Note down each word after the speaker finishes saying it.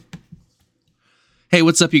Hey,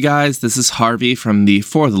 what's up, you guys? This is Harvey from the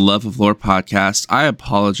For the Love of Lore podcast. I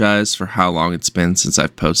apologize for how long it's been since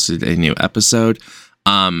I've posted a new episode.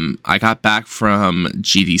 I got back from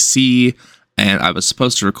GDC, and I was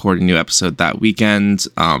supposed to record a new episode that weekend,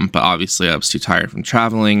 but obviously I was too tired from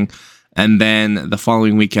traveling. And then the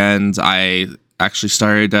following weekend, I actually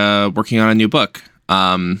started working on a new book,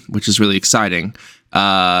 which is really exciting.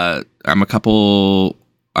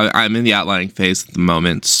 I'm in the outlining phase at the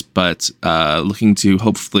moment, but looking to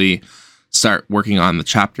hopefully start working on the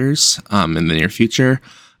chapters in the near future.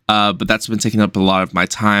 But that's been taking up a lot of my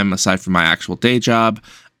time aside from my actual day job.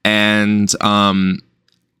 And I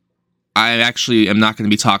actually am not going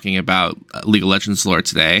to be talking about League of Legends lore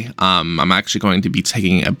today. I'm actually going to be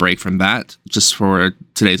taking a break from that just for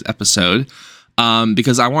today's episode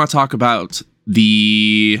because I want to talk about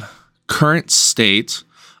the current state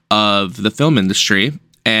of the film industry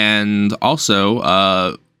and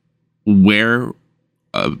also where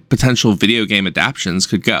potential video game adaptions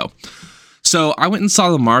could go. So I went and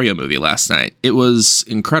saw the Mario movie last night. It was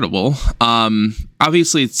incredible.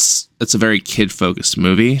 Obviously, it's a very kid-focused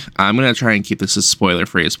movie. I'm going to try and keep this as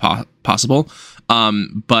spoiler-free as possible.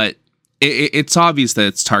 But it's obvious that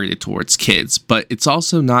it's targeted towards kids. But it's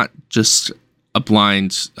also not just a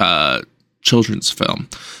blind children's film.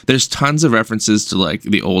 There's tons of references to like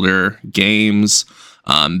the older games.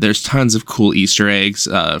 There's tons of cool Easter eggs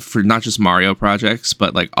for not just Mario projects,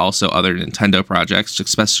 but like also other Nintendo projects,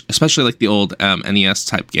 especially like the old NES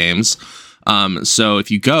type games. So if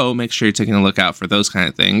you go, make sure you're taking a look out for those kind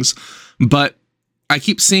of things. But I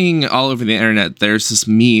keep seeing all over the internet, there's this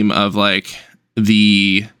meme of like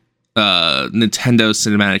the Nintendo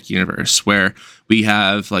cinematic universe where we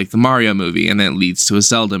have like the Mario movie and then it leads to a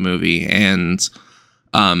Zelda movie and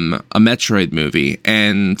a Metroid movie,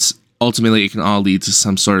 and ultimately, it can all lead to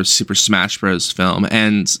some sort of Super Smash Bros. Film.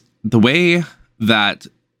 And the way that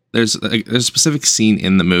there's a specific scene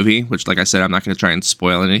in the movie, which, like I said, I'm not going to try and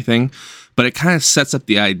spoil anything, but it kind of sets up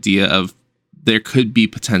the idea of there could be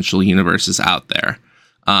potential universes out there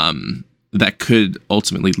that could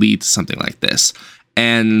ultimately lead to something like this.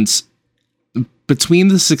 And between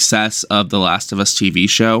the success of the Last of Us TV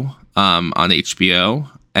show on HBO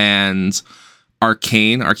and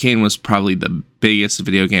Arcane was probably the biggest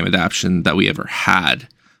video game adaptation that we ever had,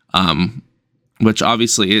 which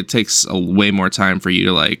obviously it takes a way more time for you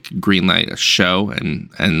to like greenlight a show and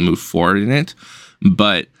move forward in it.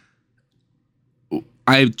 But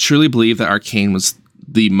I truly believe that Arcane was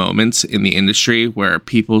the moment in the industry where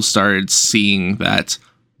people started seeing that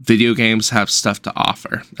video games have stuff to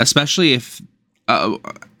offer, especially if and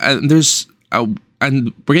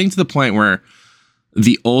we're getting to the point where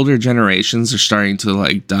the older generations are starting to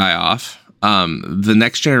like die off. The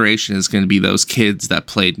next generation is going to be those kids that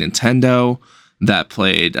played Nintendo, that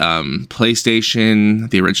played PlayStation,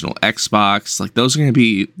 the original Xbox. Like those are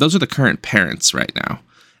the current parents right now.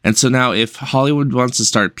 And so now if Hollywood wants to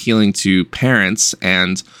start appealing to parents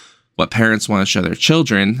and what parents want to show their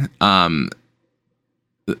children,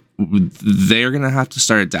 they're going to have to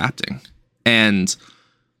start adapting. And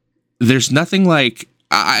there's nothing like,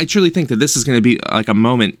 I truly think that this is going to be like a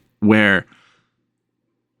moment where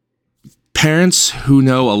parents who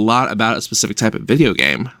know a lot about a specific type of video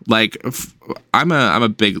game, like I'm a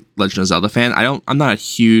big Legend of Zelda fan. I'm not a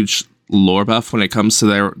huge lore buff when it comes to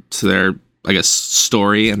their I guess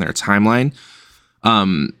story and their timeline.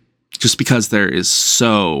 Just because there is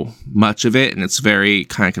so much of it and it's very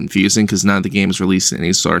kind of confusing because none of the games released in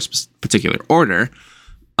any sort of particular order.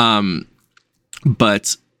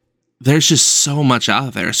 But there's just so much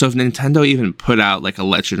out there. So if Nintendo even put out like a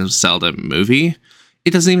Legend of Zelda movie, it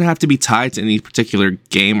doesn't even have to be tied to any particular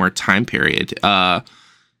game or time period.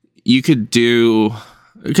 You could do,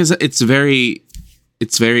 because it's very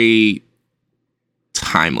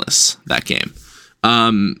timeless, that game.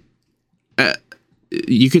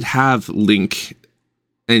 You could have Link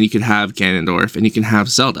and you could have Ganondorf and you can have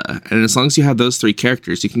Zelda. And as long as you have those three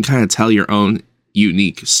characters, you can kind of tell your own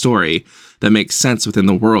unique story that makes sense within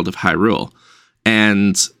the world of Hyrule.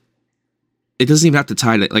 And it doesn't even have to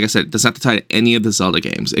tie to, like I said, it doesn't have to tie to any of the Zelda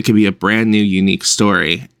games. It could be a brand new, unique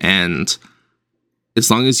story. And as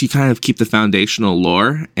long as you kind of keep the foundational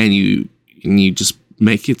lore and you just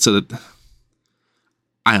make it so that,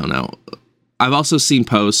 I don't know. I've also seen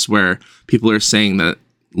posts where people are saying that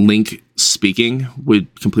Link speaking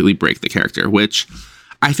would completely break the character, which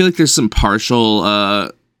I feel like there's some partial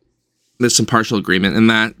agreement in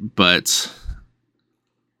that, but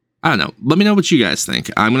I don't know. Let me know what you guys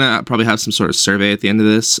think. I'm going to probably have some sort of survey at the end of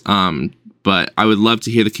this, but I would love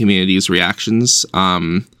to hear the community's reactions.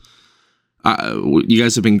 You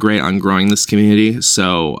guys have been great on growing this community,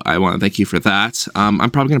 so I want to thank you for that. I'm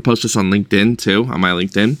probably going to post this on LinkedIn too, on my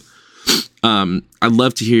LinkedIn. I'd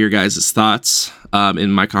love to hear your guys' thoughts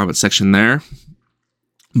in my comment section there.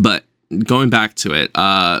 But going back to it,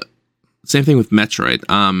 same thing with Metroid.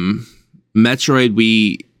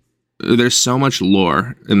 Metroid, there's so much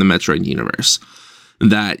lore in the Metroid universe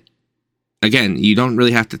that, again, you don't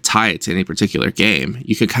really have to tie it to any particular game.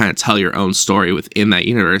 You could kind of tell your own story within that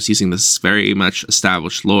universe using this very much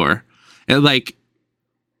established lore. And like,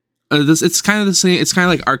 it's kind of the same. It's kind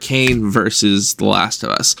of like Arcane versus The Last of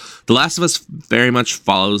Us. The Last of Us very much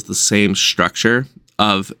follows the same structure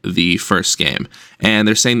of the first game, and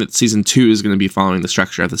they're saying that season 2 is going to be following the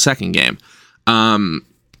structure of the second game. I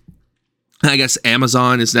guess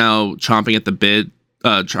Amazon is now chomping at the bit,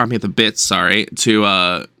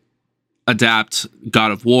 to adapt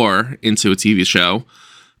God of War into a TV show.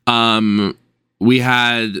 We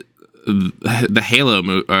had the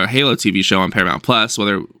Halo TV show on Paramount Plus,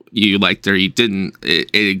 whether you liked it or you didn't,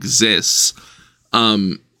 it exists.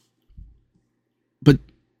 But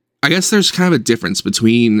I guess there's kind of a difference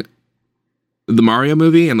between the Mario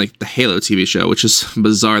movie and like the Halo TV show, which is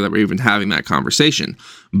bizarre that we're even having that conversation.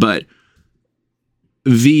 But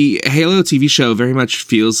the Halo TV show very much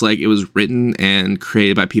feels like it was written and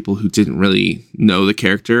created by people who didn't really know the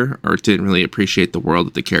character or didn't really appreciate the world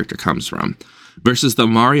that the character comes from. Versus the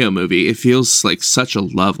Mario movie, it feels like such a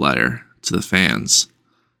love letter to the fans.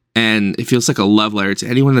 And it feels like a love letter to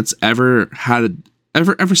anyone that's ever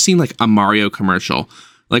seen like a Mario commercial.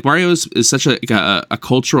 Like Mario is such a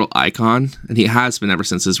cultural icon, and he has been ever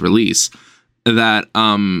since his release, that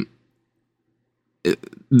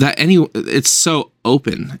it's so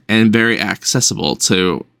open and very accessible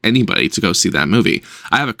to anybody to go see that movie.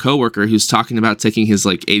 I have a coworker who's talking about taking his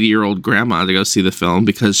like 80-year-old grandma to go see the film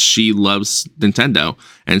because she loves Nintendo,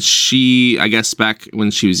 and she, I guess back when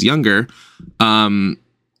she was younger,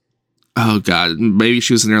 oh god, maybe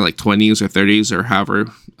she was in her like 20s or 30s or however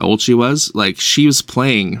old she was, like she was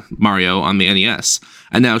playing Mario on the NES,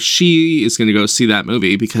 and now she is going to go see that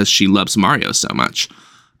movie because she loves Mario so much.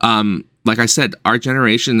 Like I said, our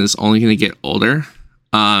generation is only going to get older,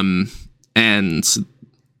 and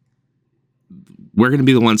we're going to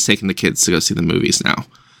be the ones taking the kids to go see the movies now.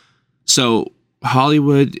 So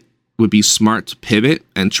Hollywood would be smart to pivot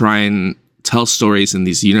and try and tell stories in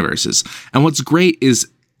these universes. And what's great is,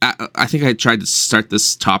 I think I tried to start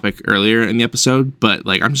this topic earlier in the episode, but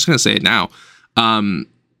like I'm just going to say it now.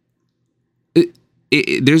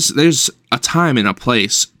 There's a time and a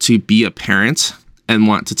place to be a parent and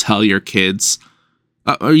want to tell your kids,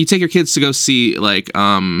 or you take your kids to go see like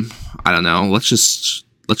I don't know, let's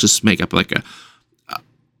just make up like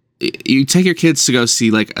you take your kids to go see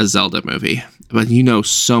like a Zelda movie, but you know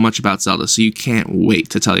so much about Zelda, so you can't wait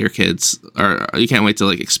to tell your kids, or you can't wait to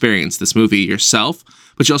like experience this movie yourself,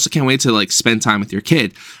 but you also can't wait to like spend time with your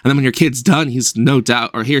kid. And then when your kid's done, he's no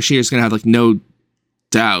doubt, or he or she is gonna have like no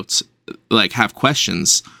doubt, like have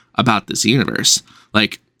questions about this universe.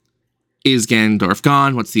 Like, is Ganondorf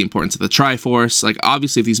gone? What's the importance of the Triforce? Like,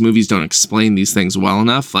 obviously, if these movies don't explain these things well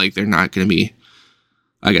enough, like, they're not going to be,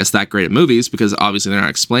 I guess, that great at movies, because obviously they're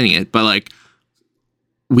not explaining it. But, like,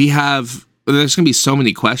 there's going to be so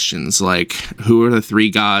many questions, like, who are the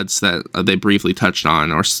three gods that they briefly touched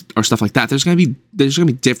on, or stuff like that. There's going to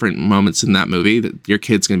be different moments in that movie that your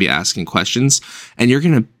kid's going to be asking questions, and you're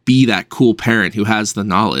going to be that cool parent who has the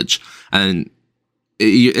knowledge. And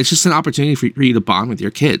it's just an opportunity for you to bond with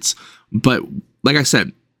your kids. But like I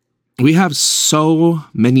said, we have so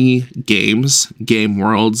many games, game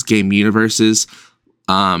worlds, game universes.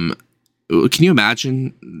 Can you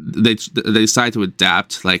imagine they decide to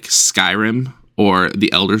adapt like Skyrim or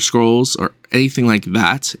the Elder Scrolls or anything like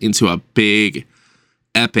that into a big,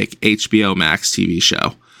 epic HBO Max TV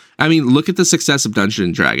show? I mean, look at the success of Dungeons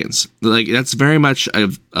and Dragons. Like, that's very much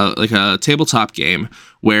like a tabletop game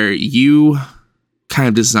where you kind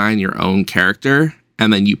of design your own character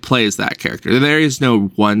and then you play as that character. There is no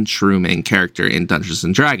one true main character in Dungeons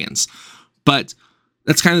and Dragons, but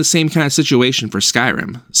that's kind of the same kind of situation for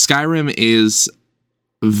Skyrim. Skyrim is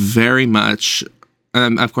very much,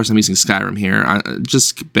 of course I'm using Skyrim here,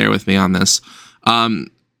 just bear with me on this,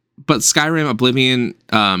 but Skyrim, Oblivion,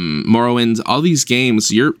 Morrowind, all these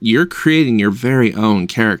games, you're creating your very own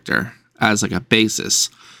character as like a basis,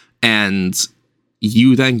 and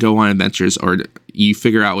you then go on adventures, or you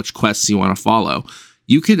figure out which quests you want to follow.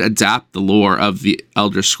 You could adapt the lore of the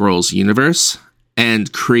Elder Scrolls universe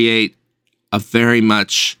and create a very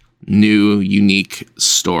much new, unique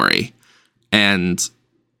story, and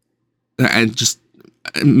just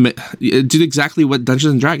do exactly what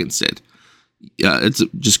Dungeons and Dragons did. It's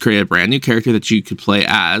just create a brand new character that you could play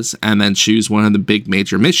as, and then choose one of the big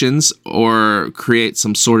major missions, or create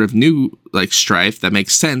some sort of new like strife that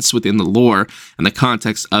makes sense within the lore and the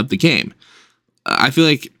context of the game. I feel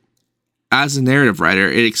like as a narrative writer,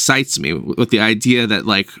 it excites me with the idea that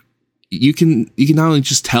like you can not only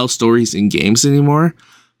just tell stories in games anymore,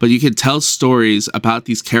 but you can tell stories about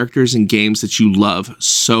these characters in games that you love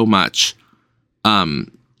so much,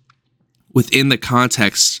 within the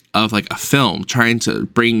context of like a film, trying to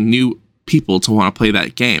bring new people to want to play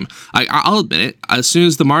that game. I'll admit it. As soon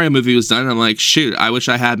as the Mario movie was done, I'm like, shoot, I wish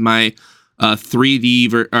I had my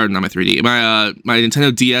 3D or not my 3D, my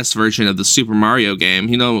Nintendo DS version of the Super Mario game.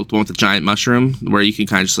 You know, the one with the giant mushroom where you can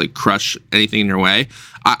kind of just like crush anything in your way.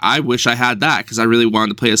 I wish I had that because I really wanted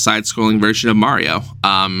to play a side-scrolling version of Mario.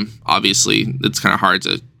 Obviously, it's kind of hard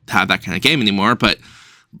to have that kind of game anymore, but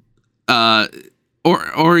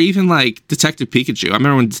or even like Detective Pikachu. I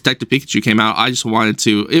remember when Detective Pikachu came out, I just wanted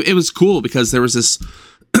to. It was cool because there was this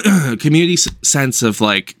community sense of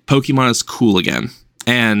like Pokemon is cool again,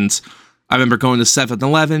 and I remember going to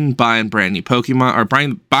 7-Eleven, buying brand new Pokemon, or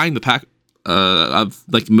buying the pack of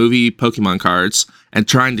like movie Pokemon cards, and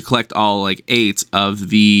trying to collect all like 8 of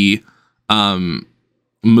the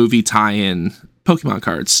movie tie-in Pokemon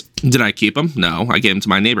cards. Did I keep them? No, I gave them to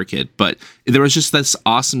my neighbor kid. But there was just this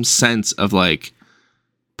awesome sense of like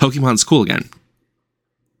Pokemon's cool again.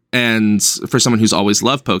 And for someone who's always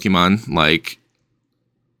loved Pokemon, like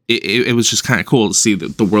it was just kind of cool to see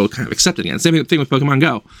the world kind of accept it again. Same thing with Pokemon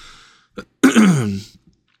Go.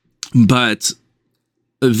 But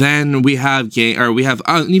then we have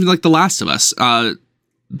even like The Last of Us.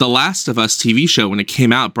 The Last of Us TV show, when it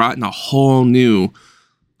came out, brought in a whole new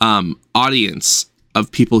audience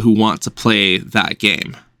of people who want to play that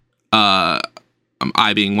game.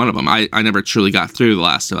 I being one of them. I never truly got through The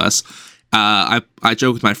Last of Us. I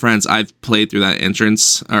joke with my friends, I've played through that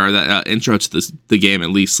entrance or that intro to the game at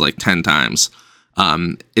least like 10 times.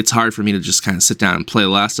 It's hard for me to just kind of sit down and play The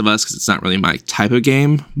Last of Us because it's not really my type of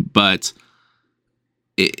game, but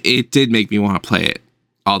it did make me want to play it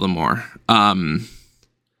all the more. And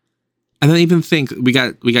then even think we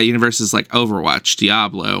got universes like Overwatch,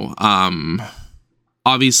 Diablo.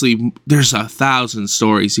 Obviously, there's 1,000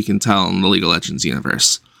 stories you can tell in the League of Legends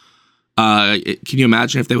universe. Can you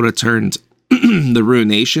imagine if they would have turned the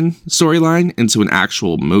Ruination storyline into an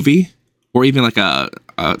actual movie, or even like a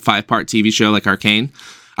 5-part TV show like Arcane?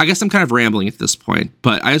 I guess I'm kind of rambling at this point,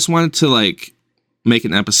 but I just wanted to like make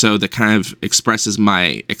an episode that kind of expresses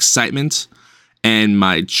my excitement and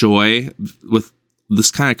my joy with this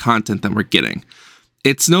kind of content that we're getting.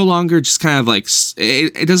 It's no longer just kind of like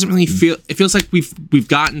it doesn't really feel. It feels like we've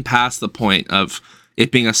gotten past the point of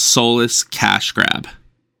it being a soulless cash grab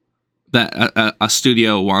that a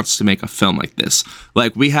studio wants to make a film like this.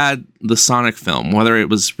 Like we had the Sonic film, whether it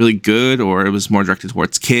was really good or it was more directed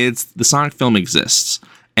towards kids. The Sonic film exists,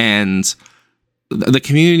 and the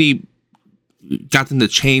community got them to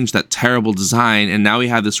change that terrible design, and now we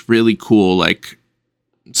have this really cool like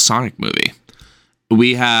Sonic movie.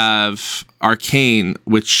 We have Arcane,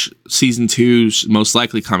 which season 2's most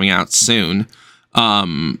likely coming out soon.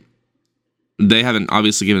 They haven't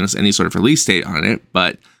obviously given us any sort of release date on it,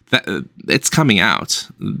 but it's coming out.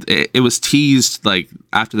 It was teased like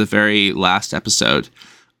after the very last episode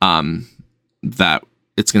that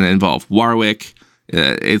it's going to involve Warwick.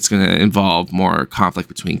 It's going to involve more conflict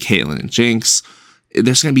between Caitlyn and Jinx.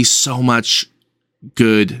 There's going to be so much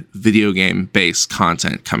good video game based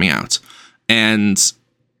content coming out. And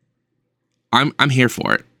I'm here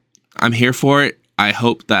for it. I'm here for it. I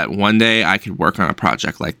hope that one day I could work on a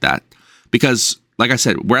project like that. Because, like I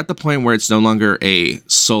said, we're at the point where it's no longer a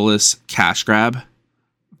soulless cash grab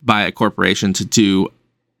by a corporation to do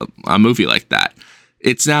a movie like that.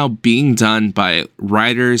 It's now being done by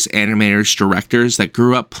writers, animators, directors that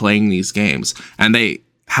grew up playing these games. And they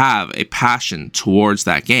have a passion towards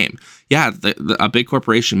that game. Yeah, a big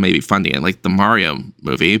corporation may be funding it, like the Mario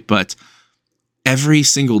movie, but every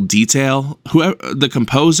single detail, the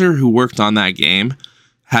composer who worked on that game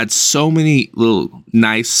had so many little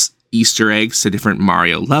nice Easter eggs to different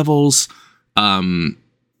Mario levels,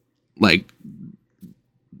 like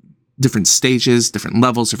different stages, different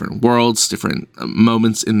levels, different worlds, different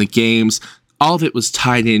moments in the games. All of it was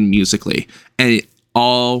tied in musically, and it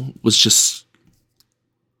all just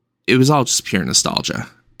pure nostalgia,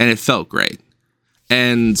 and it felt great.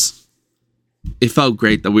 And it felt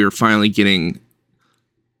great that we were finally getting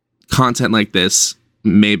content like this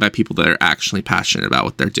made by people that are actually passionate about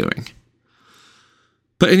what they're doing.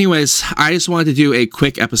 But anyways, I just wanted to do a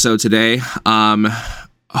quick episode today.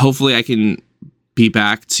 Hopefully I can be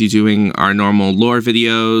back to doing our normal lore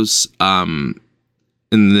videos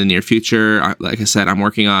in the near future. Like I said, I'm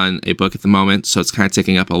working on a book at the moment, so it's kind of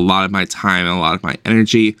taking up a lot of my time and a lot of my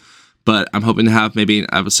energy. But I'm hoping to have maybe an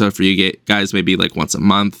episode for you guys, maybe like once a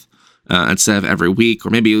month instead of every week, or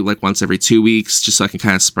maybe like once every 2 weeks, just so I can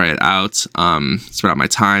kind of spread it out, spread out my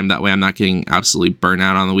time. That way I'm not getting absolutely burnt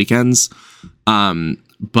out on the weekends.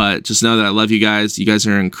 But just know that I love you guys. You guys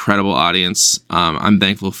are an incredible audience. I'm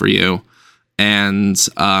thankful for you. And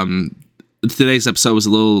today's episode was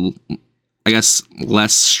a little, I guess,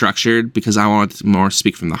 less structured because I wanted to more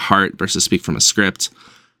speak from the heart versus speak from a script.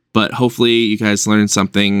 But hopefully you guys learned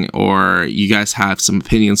something, or you guys have some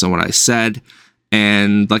opinions on what I said.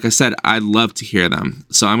 And like I said, I'd love to hear them.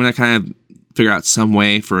 So I'm going to kind of figure out some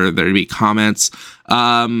way for there to be comments.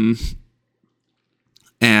 And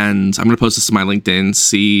I'm going to post this to my LinkedIn,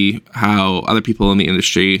 see how other people in the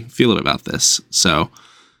industry feel about this. So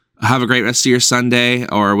have a great rest of your Sunday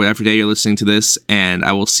or whatever day you're listening to this. And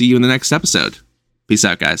I will see you in the next episode. Peace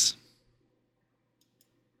out, guys.